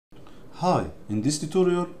Hi, in this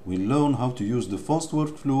tutorial we'll learn how to use the fast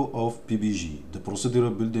workflow of PBG, the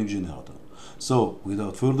Procedural Building Generator. So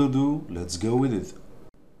without further ado, let's go with it.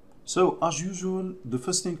 So as usual, the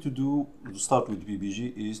first thing to do to start with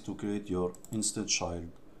PBG is to create your instance child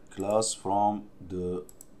class from the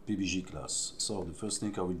PBG class. So the first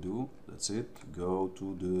thing I will do, that's it, go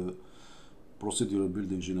to the Procedural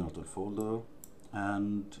Building Generator folder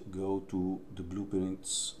and go to the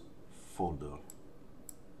blueprints folder.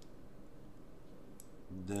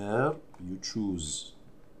 There you choose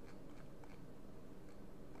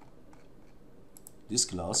this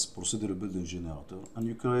class, Procedural Building Generator, and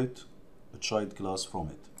you create a child class from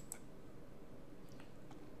it.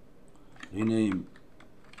 Rename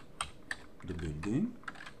the building,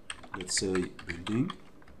 let's say building,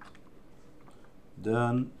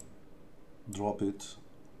 then drop it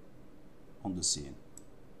on the scene.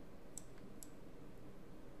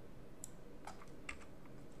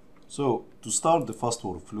 So to start the fast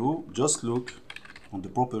workflow, just look on the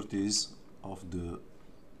properties of the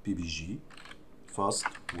PBG fast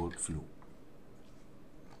workflow.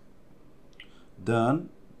 Then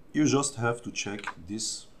you just have to check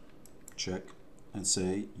this check and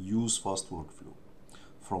say use fast workflow.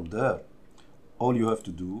 From there, all you have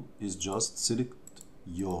to do is just select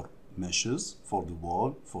your meshes for the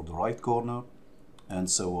wall, for the right corner, and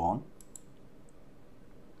so on.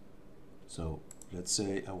 So let's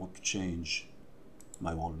say I want to change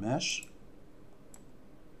my wall mesh.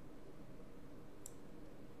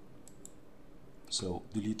 So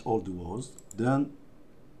delete all the walls, then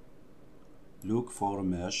look for a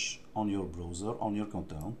mesh on your browser, on your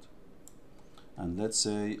content, and let's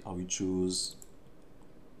say I will choose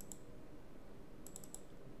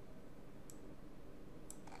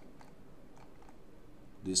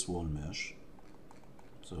this wall mesh.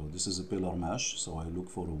 So this is a pillar mesh, so I look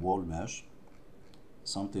for a wall mesh,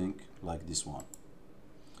 something like this one,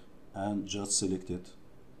 and just select it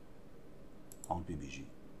on PBG.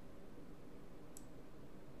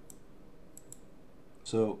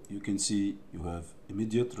 So you can see you have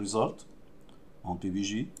immediate result on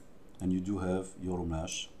PBG, and you do have your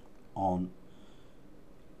mesh on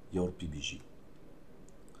your PBG.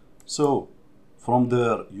 So from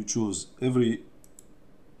there you choose every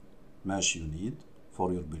mesh you need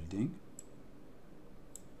for your building.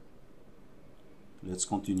 Let's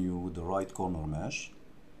continue with the right corner mesh,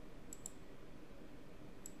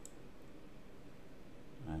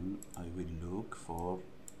 and I will look for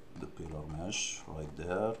the pillar mesh right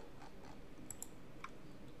there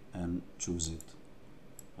and choose it,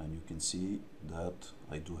 and you can see that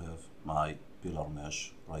I do have my pillar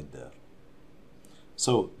mesh right there.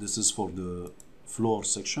 So this is for the floor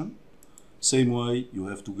section. Same way you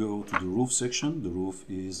have to go to the roof section. The roof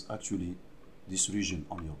is actually this region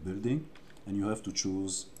on your building, and you have to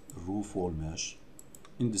choose roof wall mesh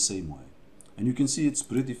in the same way. And you can see it's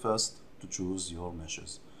pretty fast to choose your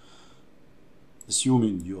meshes,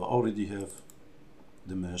 assuming you already have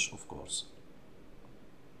the mesh, of course.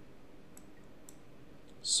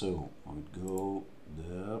 So I would go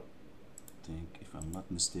there. I think, if I'm not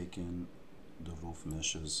mistaken, the roof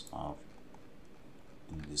meshes are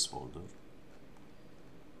in this folder.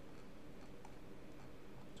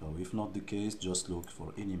 So if not the case, just look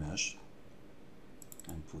for any mesh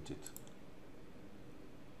and put it.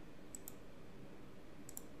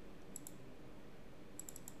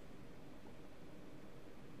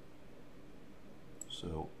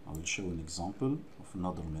 So I will show an example of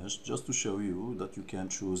another mesh just to show you that you can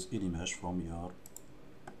choose any mesh from your.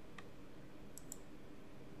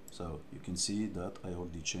 So you can see that I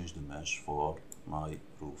already changed the mesh for my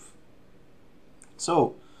roof.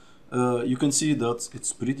 So you can see that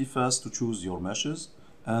it's pretty fast to choose your meshes,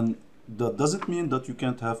 and that doesn't mean that you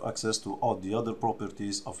can't have access to all the other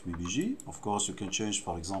properties of PBG. Of course, you can change,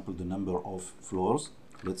 for example, the number of floors.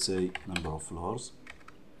 Let's say number of floors,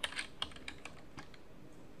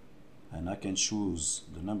 and I can choose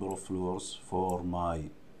the number of floors for my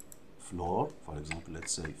floor. For example,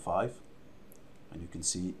 let's say 5, and you can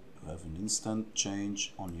see you have an instant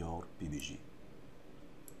change on your PBG.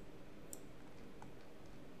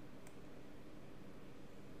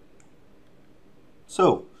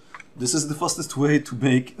 So this is the fastest way to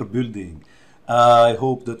make a building. I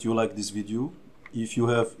hope that you like this video. If you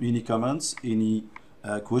have any comments, any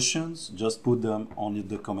questions, just put them on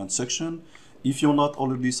the comment section. If you're not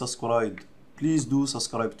already subscribed, please do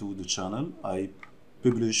subscribe to the channel. I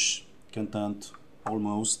publish content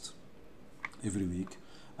almost every week,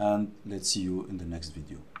 and let's see you in the next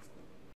video.